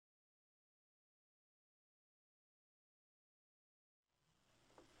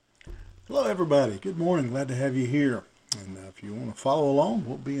Hello, everybody. Good morning. Glad to have you here. And if you want to follow along,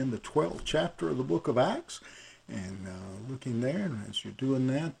 we'll be in the 12th chapter of the book of Acts. And looking there, and as you're doing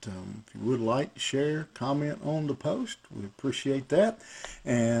that, if you would like to share, comment on the post, we appreciate that.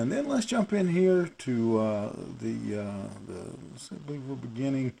 And then let's jump in here to I believe we're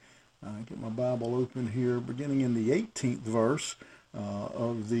beginning, get my Bible open here, beginning in the 18th verse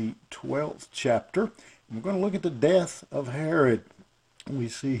of the 12th chapter. And we're going to look at the death of Herod. We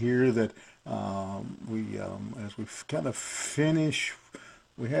see here that as we kind of finish,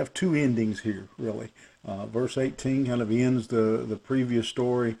 we have two endings here, really. Verse 18 kind of ends the previous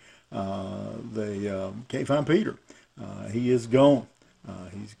story. They can't find Peter. He is gone.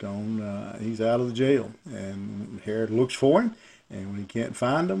 He's gone. He's out of the jail. And Herod looks for him, and when he can't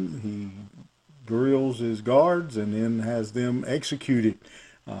find him, he grills his guards and then has them executed.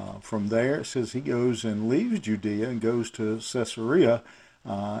 From there, it says he goes and leaves Judea and goes to Caesarea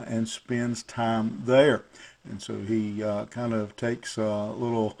and spends time there. And so he kind of takes a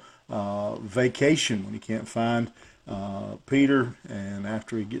little vacation when he can't find Peter. And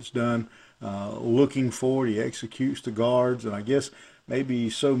after he gets done looking for it, he executes the guards. And I guess maybe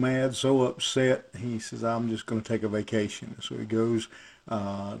he's so mad, so upset, he says, I'm just going to take a vacation. So he goes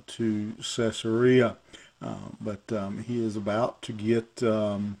to Caesarea. But he is about to get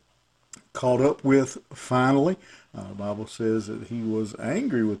caught up with finally. The Bible says that he was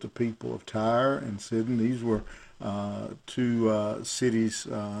angry with the people of Tyre and Sidon. These were two cities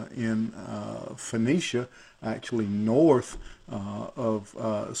in Phoenicia, actually north of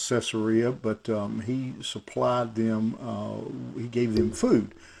Caesarea, but he supplied them, he gave them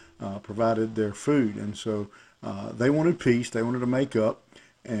food, provided their food. And so they wanted peace, they wanted to make up.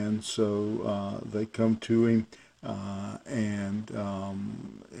 And so they come to him, and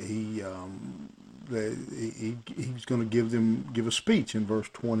he's going to give a speech in verse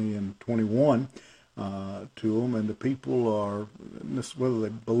 20 and 21 to them, and the people are, whether they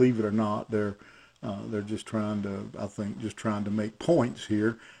believe it or not, they're just trying to, I think, just trying to make points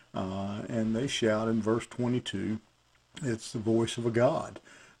here, and they shout in verse 22, "It's the voice of a God."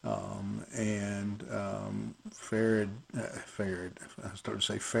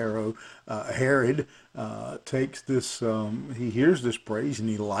 Herod takes this, he hears this praise and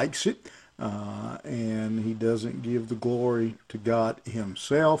he likes it, and he doesn't give the glory to God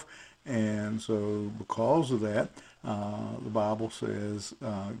himself. And so because of that, the Bible says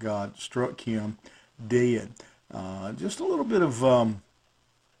God struck him dead. Just a little bit of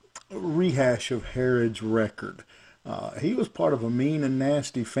rehash of Herod's record. He was part of a mean and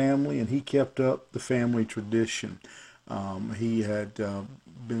nasty family, and he kept up the family tradition. He had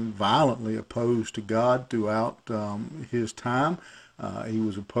been violently opposed to God throughout his time. He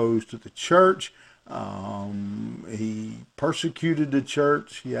was opposed to the church. He persecuted the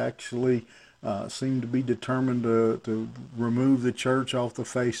church. He actually seemed to be determined to remove the church off the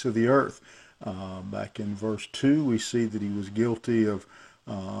face of the earth. Back in verse 2, we see that he was guilty of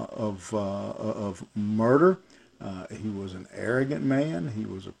murder. He was an arrogant man. He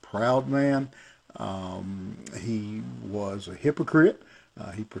was a proud man. He was a hypocrite.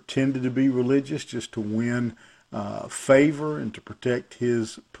 He pretended to be religious just to win favor and to protect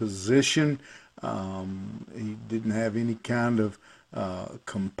his position. He didn't have any kind of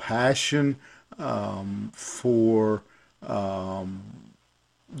compassion for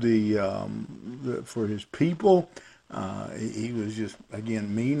for his people. He was just,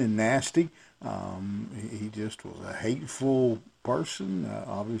 again, mean and nasty. He just was a hateful person.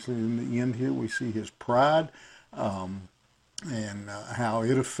 Obviously, in the end here, we see his pride and how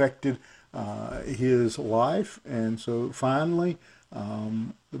it affected his life. And so finally,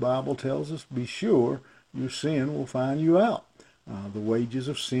 the Bible tells us, be sure your sin will find you out. The wages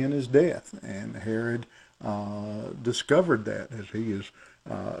of sin is death. And Herod discovered that as he is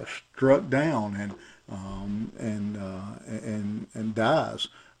struck down and dies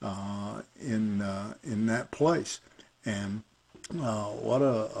in that place. And what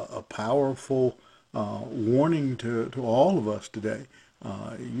a powerful warning to all of us today.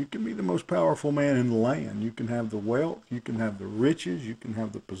 You can be the most powerful man in the land. You can have the wealth, you can have the riches, you can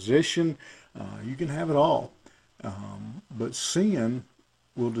have the position, you can have it all. But sin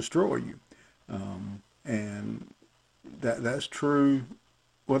will destroy you. And that's true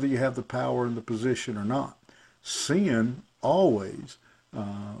whether you have the power and the position or not. Sin always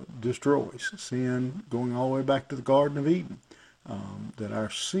destroys. Sin, going all the way back to the Garden of Eden, that our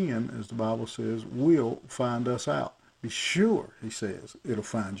sin, as the Bible says, will find us out. Be sure, he says, it'll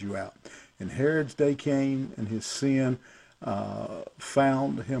find you out. And Herod's day came, and his sin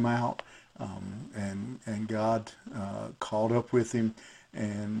found him out, and God caught up with him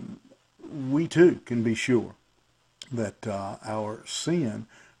and we too can be sure that our sin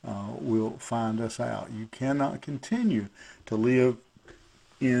will find us out. You cannot continue to live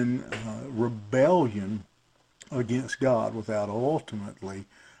in rebellion against God without ultimately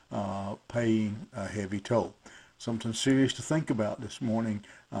paying a heavy toll. Something serious to think about this morning,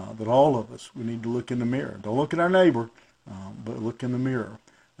 that all of us, we need to look in the mirror. Don't look at our neighbor, but look in the mirror,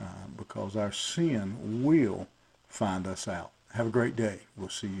 because our sin will find us out. Have a great day. We'll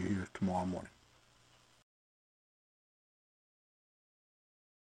see you here tomorrow morning.